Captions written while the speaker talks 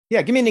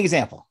Yeah, give me an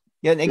example.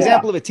 Yeah, an Yeah.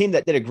 example of a team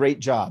that did a great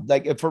job.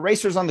 Like for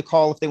racers on the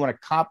call, if they want to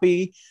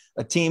copy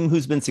a team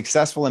who's been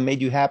successful and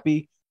made you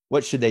happy,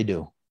 what should they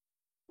do?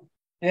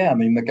 Yeah. I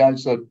mean, the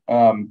guys that,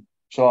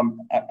 so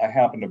I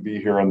happen to be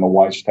here in the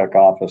Weiss Tech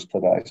office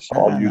today, so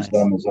I'll Ah, use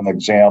nice. them as an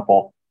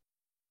example.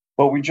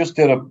 But we just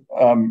did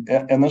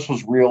and this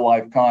was real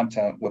life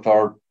content with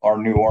our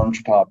new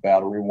Orange Top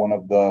battery. One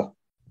of the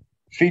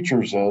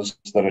features is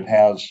that it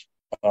has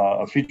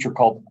a feature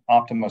called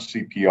Optima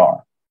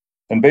CPR.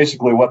 And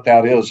basically, what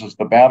that is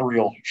the battery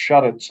will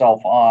shut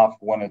itself off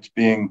when it's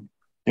being,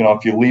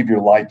 if you leave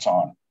your lights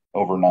on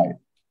overnight.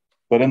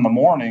 But in the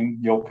morning,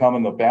 you'll come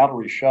and the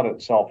battery shut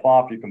itself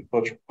off. You can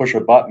push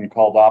a button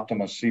called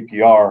Optima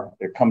CPR.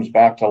 It comes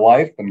back to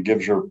life and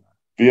gives your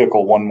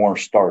vehicle one more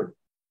start.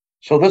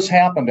 So this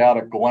happened out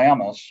at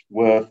Glamis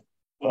with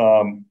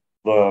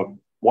the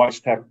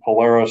Weistech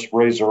Polaris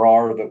Razor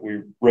R that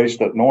we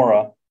raced at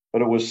Nora,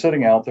 but it was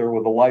sitting out there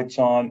with the lights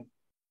on,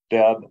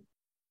 dead.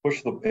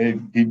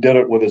 He did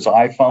it with his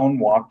iPhone,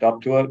 walked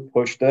up to it,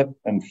 pushed it,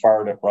 and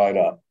fired it right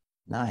up.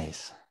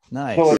 Nice. So Nice.